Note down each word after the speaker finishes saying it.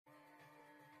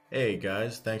Hey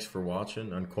guys, thanks for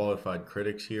watching. Unqualified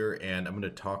Critics here, and I'm going to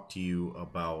talk to you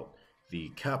about the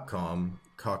Capcom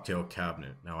Cocktail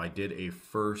Cabinet. Now, I did a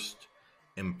first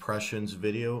impressions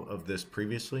video of this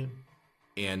previously,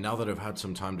 and now that I've had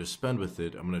some time to spend with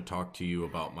it, I'm going to talk to you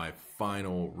about my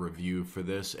final review for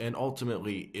this, and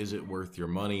ultimately, is it worth your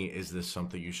money? Is this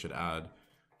something you should add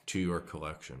to your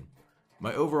collection?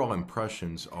 My overall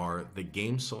impressions are the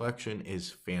game selection is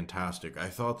fantastic. I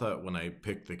thought that when I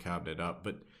picked the cabinet up,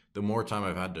 but the more time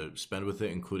I've had to spend with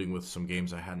it, including with some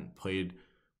games I hadn't played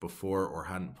before or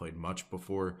hadn't played much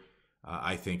before,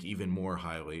 I think even more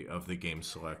highly of the game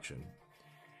selection.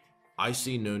 I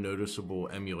see no noticeable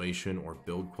emulation or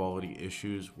build quality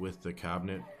issues with the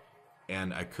cabinet,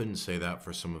 and I couldn't say that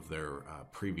for some of their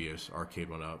previous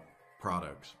Arcade1up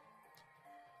products.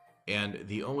 And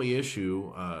the only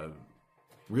issue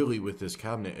really with this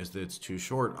cabinet is that it's too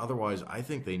short. Otherwise, I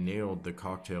think they nailed the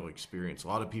cocktail experience. A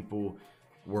lot of people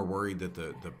were worried that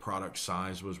the product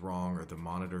size was wrong or the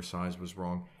monitor size was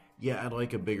wrong. Yeah, I'd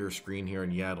like a bigger screen here,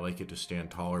 and yeah, I'd like it to stand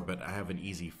taller, but I have an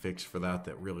easy fix for that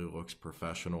that really looks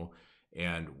professional.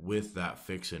 And with that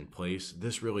fix in place,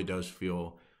 this really does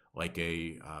feel like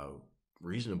a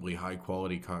reasonably high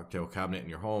quality cocktail cabinet in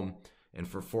your home. And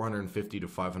for $450 to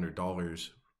 $500,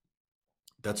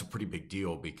 that's a pretty big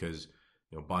deal because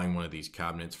buying one of these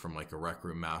cabinets from like a Rec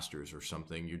Room Masters or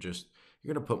something, you're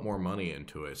going to put more money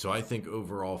into it. So I think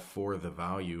overall for the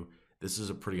value, this is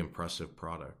a pretty impressive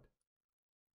product.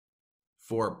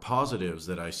 For positives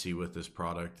that I see with this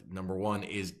product, number one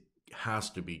has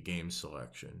to be game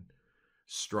selection.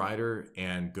 Strider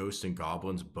and Ghosts and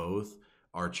Goblins both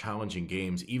are challenging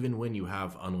games even when you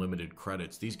have unlimited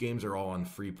credits. These games are all on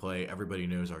free play. Everybody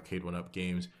knows Arcade1up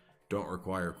games don't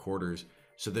require quarters.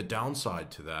 So the downside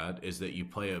to that is that you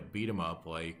play a beat 'em up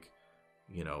like,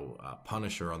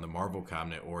 Punisher on the Marvel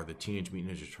cabinet or the Teenage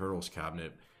Mutant Ninja Turtles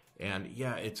cabinet. And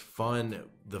yeah, it's fun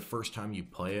the first time you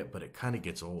play it, but it kind of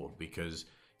gets old because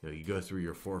you go through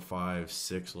your 4, 5,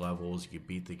 6 levels, you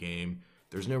beat the game.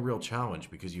 There's no real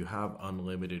challenge because you have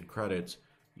unlimited credits.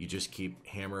 You just keep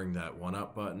hammering that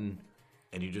 1-up button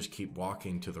and you just keep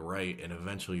walking to the right and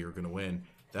eventually you're going to win.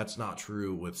 That's not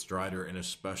true with Strider and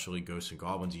especially Ghosts and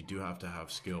Goblins. You do have to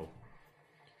have skill.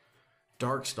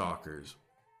 Darkstalkers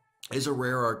is a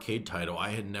rare arcade title. I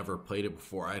had never played it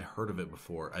before. I'd heard of it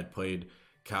before. I'd played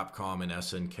Capcom and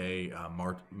SNK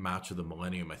Match of the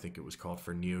Millennium, I think it was called,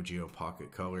 for Neo Geo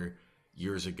Pocket Color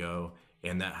years ago.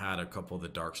 And that had a couple of the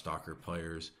Darkstalker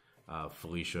players,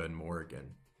 Felicia and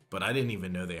Morrigan. But I didn't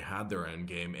even know they had their own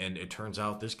game, and it turns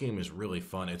out this game is really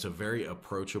fun. It's a very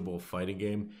approachable fighting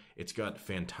game. It's got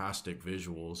fantastic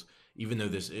visuals, even though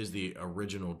this is the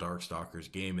original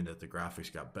Darkstalkers game and that the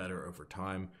graphics got better over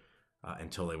time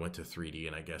until they went to 3D,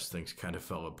 and I guess things kind of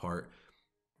fell apart.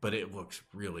 But it looks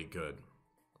really good.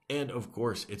 And of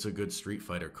course, it's a good Street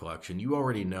Fighter collection. You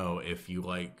already know if you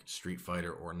like Street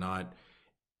Fighter or not.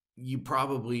 You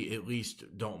probably at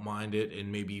least don't mind it,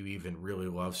 and maybe you even really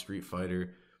love Street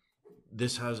Fighter.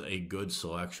 This has a good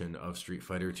selection of Street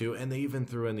Fighter 2, and they even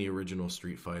threw in the original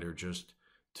Street Fighter just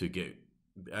to get,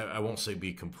 I won't say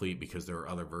be complete because there are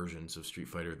other versions of Street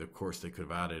Fighter that of course they could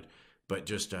have added, but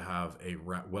just to have a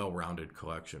well-rounded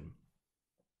collection.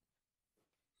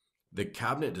 The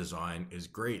cabinet design is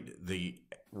great. The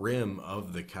rim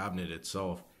of the cabinet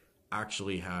itself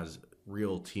actually has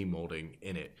real T-molding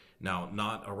in it. Now,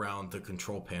 not around the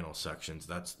control panel sections.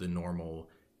 That's the normal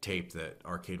tape that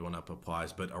Arcade1up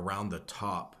applies, but around the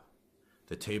top,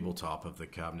 the tabletop of the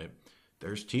cabinet,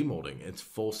 there's T-molding. It's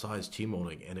full-size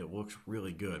T-molding, and it looks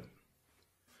really good.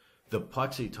 The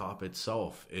plexi top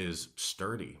itself is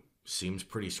sturdy, seems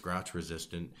pretty scratch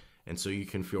resistant, and so you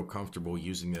can feel comfortable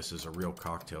using this as a real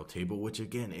cocktail table, which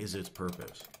again is its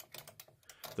purpose.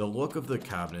 The look of the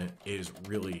cabinet is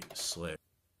really slick.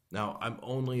 Now, I'm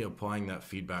only applying that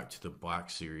feedback to the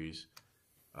Black Series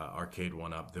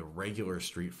Arcade1up. The regular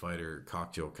Street Fighter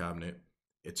cocktail cabinet,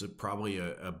 it's probably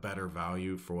a better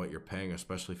value for what you're paying,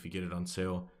 especially if you get it on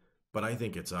sale. But I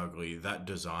think it's ugly. That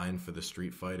design for the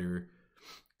Street Fighter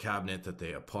cabinet that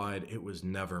they applied, it was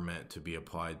never meant to be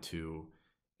applied to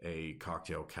a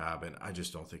cocktail cab, and I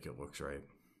just don't think it looks right.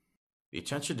 The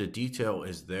attention to detail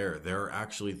is there. There are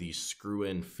actually these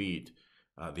screw-in feet,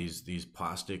 these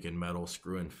plastic and metal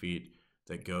screw-in feet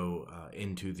that go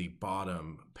into the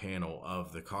bottom panel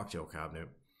of the cocktail cabinet.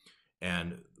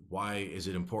 And why is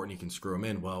it important you can screw them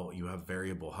in? Well, you have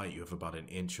variable height. You have about an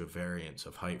inch of variance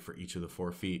of height for each of the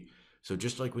 4 feet. So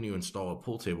just like when you install a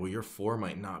pool table, your floor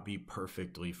might not be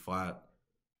perfectly flat,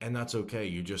 and that's okay.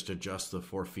 You just adjust the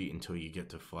 4 feet until you get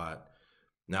to flat.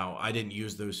 Now, I didn't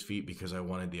use those feet because I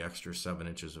wanted the extra 7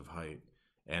 inches of height.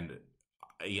 And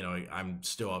I'm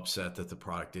still upset that the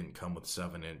product didn't come with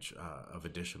 7-inch of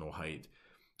additional height.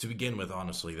 To begin with,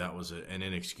 honestly, that was an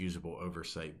inexcusable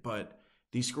oversight. But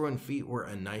these screw-in feet were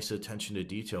a nice attention to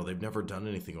detail. They've never done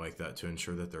anything like that to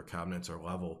ensure that their cabinets are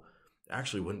level.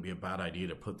 Actually, wouldn't be a bad idea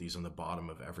to put these on the bottom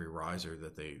of every riser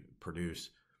that they produce.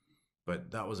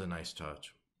 But that was a nice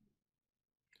touch.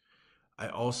 I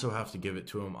also have to give it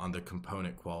to them on the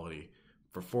component quality.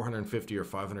 For 450 or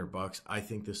 500 bucks, I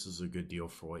think this is a good deal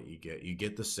for what you get. You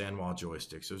get the Sanwa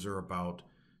joysticks. Those are about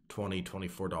 $20,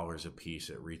 $24 a piece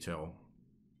at retail.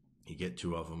 You get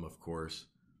 2 of them, of course.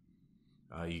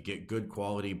 You get good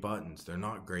quality buttons. They're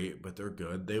not great, but they're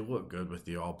good. They look good with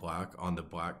the all black on the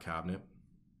black cabinet.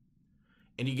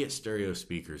 And you get stereo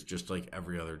speakers, just like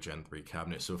every other Gen 3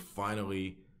 cabinet. So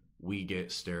finally, we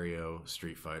get stereo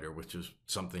Street Fighter, which is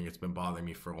something that's been bothering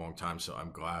me for a long time. So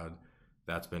I'm glad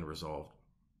that's been resolved.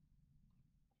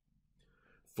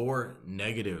 4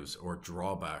 negatives or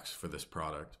drawbacks for this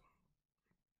product.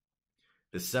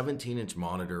 The 17-inch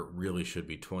monitor really should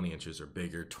be 20 inches or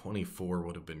bigger. 24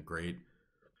 would have been great.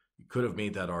 You could have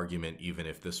made that argument even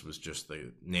if this was just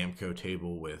the Namco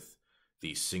table with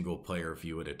the single player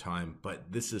view at a time,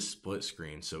 but this is split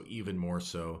screen, so even more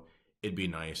so, it'd be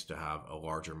nice to have a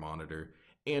larger monitor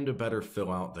and to better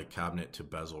fill out the cabinet to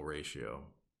bezel ratio.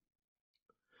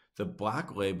 The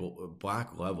black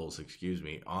levels,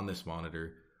 on this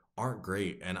monitor aren't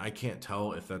great, and I can't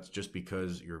tell if that's just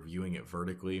because you're viewing it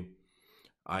vertically.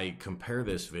 I compare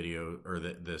this video or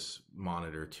this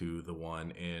monitor to the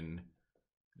one in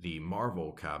the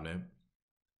Marvel cabinet,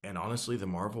 and honestly, the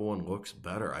Marvel one looks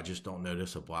better. I just don't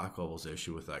notice a black levels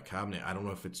issue with that cabinet. I don't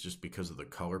know if it's just because of the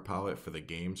color palette for the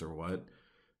games or what,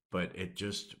 but it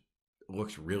just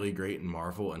looks really great in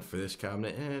Marvel, and for this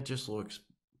cabinet, it just looks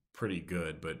pretty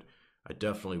good, but I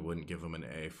definitely wouldn't give them an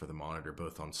A for the monitor,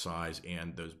 both on size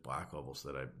and those black levels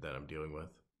that I'm dealing with.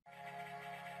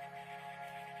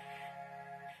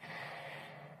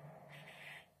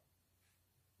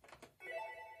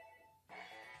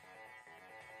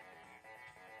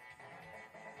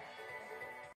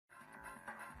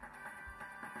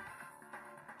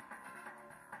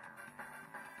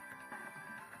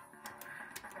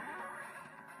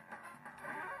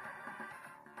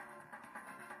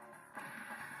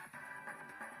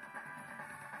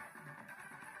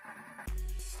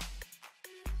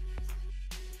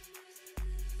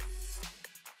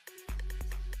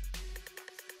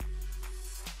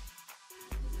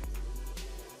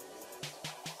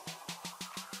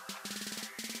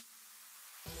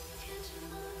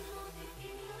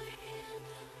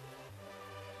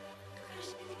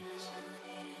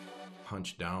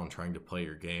 Punch down trying to play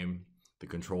your game. The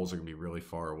controls are going to be really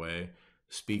far away.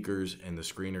 Speakers and the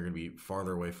screen are going to be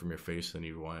farther away from your face than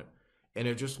you'd want. And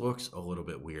it just looks a little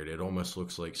bit weird. It almost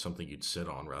looks like something you'd sit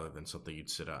on rather than something you'd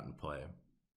sit at and play.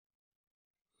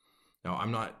 Now,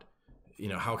 I'm not,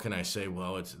 how can I say,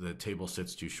 well, the table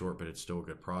sits too short, but it's still a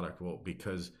good product? Well,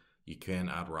 because you can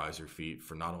add riser feet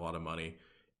for not a lot of money,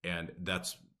 and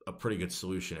that's a pretty good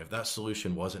solution. If that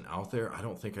solution wasn't out there, I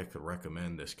don't think I could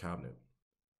recommend this cabinet.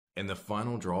 And the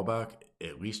final drawback,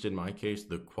 at least in my case,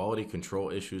 the quality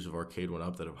control issues of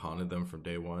Arcade1up that have haunted them from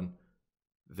day one,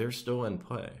 they're still in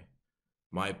play.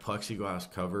 My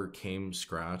plexiglass cover came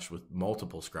scratched with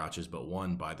multiple scratches, but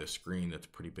one by the screen that's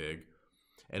pretty big.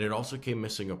 And it also came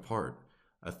missing a part,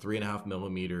 a 3.5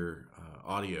 millimeter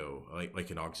audio, like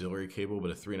an auxiliary cable,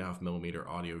 but a 3.5 millimeter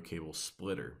audio cable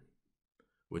splitter,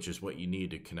 which is what you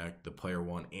need to connect the player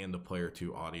 1 and the player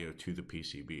 2 audio to the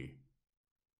PCB.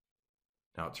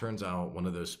 Now, it turns out one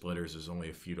of those splitters is only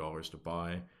a few dollars to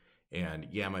buy. And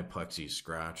yeah, my plexi's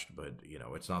scratched, but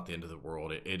it's not the end of the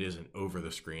world. It isn't over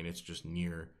the screen. It's just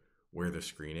near where the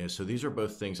screen is. So these are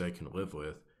both things I can live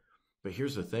with. But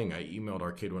here's the thing. I emailed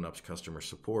Arcade1up's customer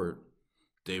support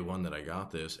day one that I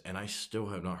got this, and I still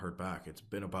have not heard back. It's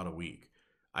been about a week.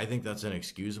 I think that's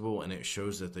inexcusable, and it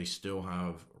shows that they still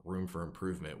have room for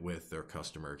improvement with their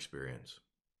customer experience.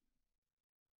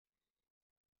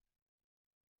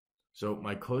 So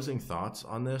my closing thoughts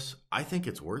on this, I think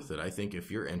it's worth it. I think if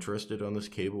you're interested on this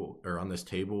cable or on this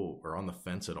table or on the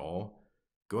fence at all,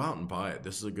 go out and buy it.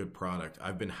 This is a good product.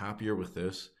 I've been happier with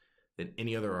this than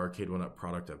any other Arcade1up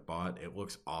product I've bought. It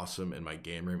looks awesome in my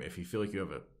game room. If you feel like you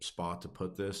have a spot to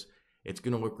put this, it's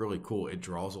going to look really cool. It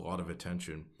draws a lot of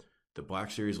attention. The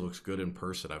Black Series looks good in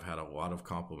person. I've had a lot of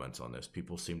compliments on this.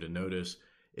 People seem to notice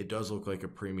it does look like a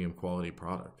premium quality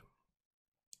product.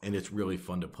 And it's really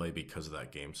fun to play because of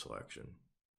that game selection.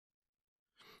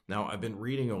 Now, I've been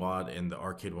reading a lot in the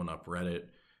Arcade1up Reddit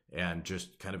and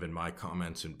just kind of in my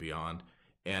comments and beyond.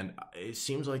 And it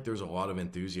seems like there's a lot of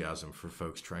enthusiasm for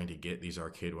folks trying to get these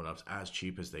Arcade1ups as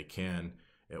cheap as they can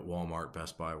at Walmart,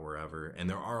 Best Buy, wherever. And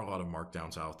there are a lot of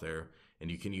markdowns out there, and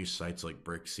you can use sites like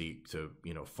BrickSeek to,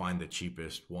 find the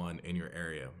cheapest one in your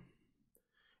area.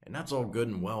 And that's all good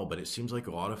and well, but it seems like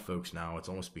a lot of folks now, it's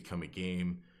almost become a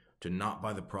game to not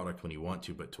buy the product when you want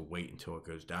to, but to wait until it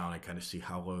goes down and kind of see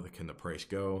how low can the price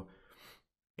go.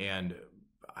 And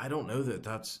I don't know that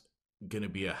that's going to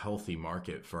be a healthy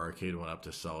market for Arcade1up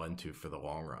to sell into for the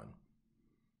long run.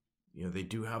 They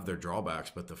do have their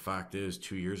drawbacks, but the fact is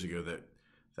 2 years ago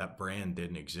that brand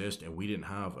didn't exist, and we didn't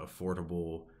have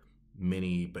affordable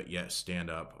mini, but yet stand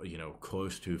up,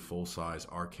 close to full size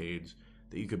arcades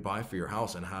that you could buy for your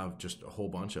house and have just a whole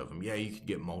bunch of them. Yeah, you could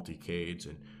get multicades,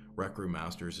 and Rec Room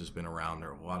Masters has been around. There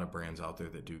are a lot of brands out there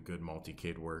that do good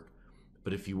multicade work.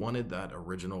 But if you wanted that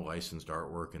original licensed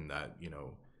artwork and that,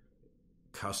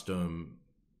 custom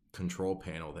control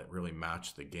panel that really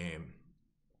matched the game,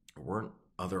 there weren't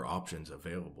other options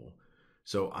available.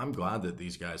 So I'm glad that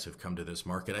these guys have come to this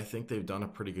market. I think they've done a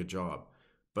pretty good job.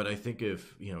 But I think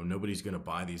if, nobody's going to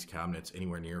buy these cabinets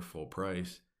anywhere near full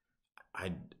price,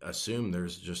 I'd assume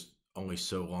there's just only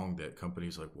so long that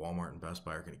companies like Walmart and Best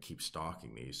Buy are going to keep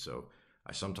stocking these. So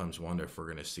I sometimes wonder if we're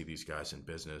going to see these guys in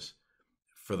business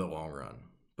for the long run.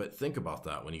 But think about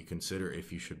that when you consider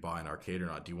if you should buy an arcade or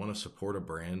not. Do you want to support a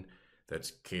brand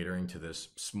that's catering to this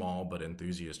small but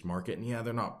enthusiast market? And yeah,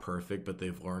 they're not perfect, but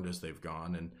they've learned as they've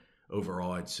gone. And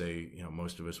overall, I'd say,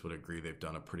 most of us would agree they've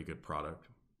done a pretty good product.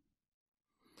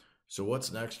 So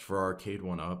what's next for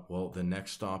Arcade1up? Well, the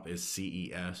next stop is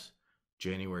CES,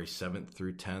 January 7th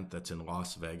through 10th. That's in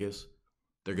Las Vegas.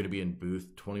 They're going to be in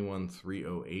booth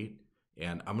 21308.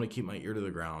 And I'm going to keep my ear to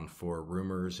the ground for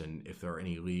rumors and if there are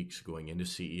any leaks going into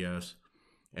CES.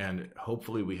 And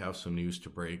hopefully we have some news to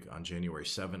break on January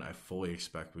 7th. I fully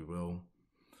expect we will.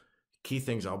 Key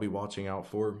things I'll be watching out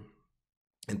for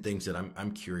and things that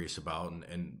I'm curious about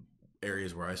and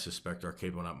areas where I suspect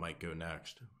Arcade1up might go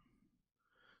next.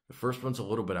 The first one's a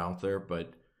little bit out there,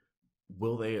 but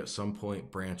will they at some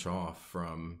point branch off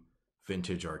from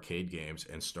vintage arcade games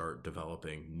and start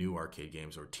developing new arcade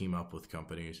games or team up with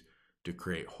companies to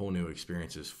create whole new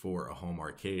experiences for a home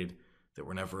arcade that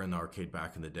were never in the arcade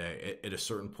back in the day? At a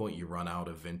certain point, you run out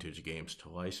of vintage games to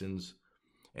license.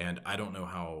 And I don't know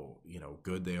how,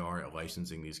 good they are at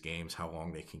licensing these games, how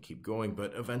long they can keep going,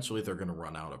 but eventually they're going to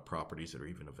run out of properties that are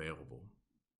even available.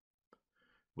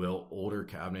 Will older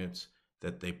cabinets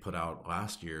that they put out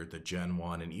last year, the Gen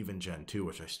 1 and even Gen 2,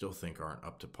 which I still think aren't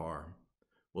up to par,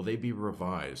 will they be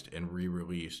revised and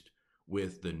re-released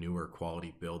with the newer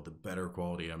quality build, the better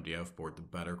quality MDF board, the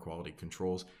better quality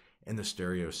controls, and the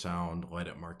stereo sound,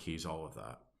 light-up marquees, all of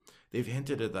that? They've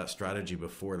hinted at that strategy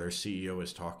before. Their CEO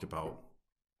has talked about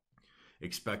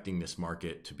expecting this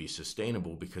market to be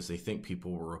sustainable because they think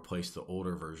people will replace the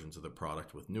older versions of the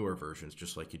product with newer versions,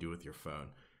 just like you do with your phone.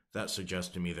 That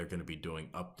suggests to me they're going to be doing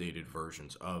updated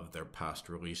versions of their past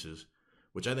releases,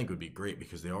 which I think would be great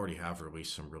because they already have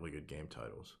released some really good game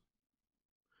titles.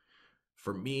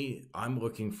 For me, I'm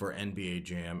looking for NBA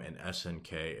Jam and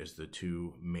SNK as the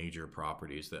two major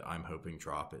properties that I'm hoping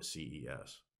drop at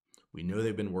CES. We know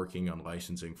they've been working on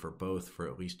licensing for both for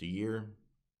at least a year,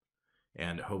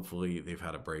 and hopefully they've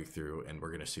had a breakthrough, and we're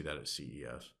going to see that at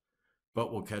CES.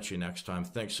 But we'll catch you next time.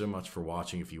 Thanks so much for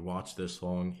watching. If you watched this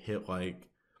long, hit like.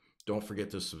 Don't forget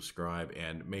to subscribe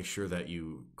and make sure that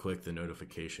you click the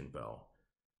notification bell.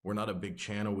 We're not a big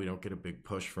channel. We don't get a big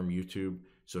push from YouTube.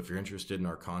 So if you're interested in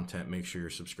our content, make sure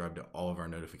you're subscribed to all of our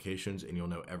notifications and you'll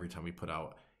know every time we put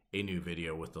out a new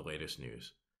video with the latest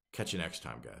news. Catch you next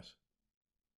time, guys.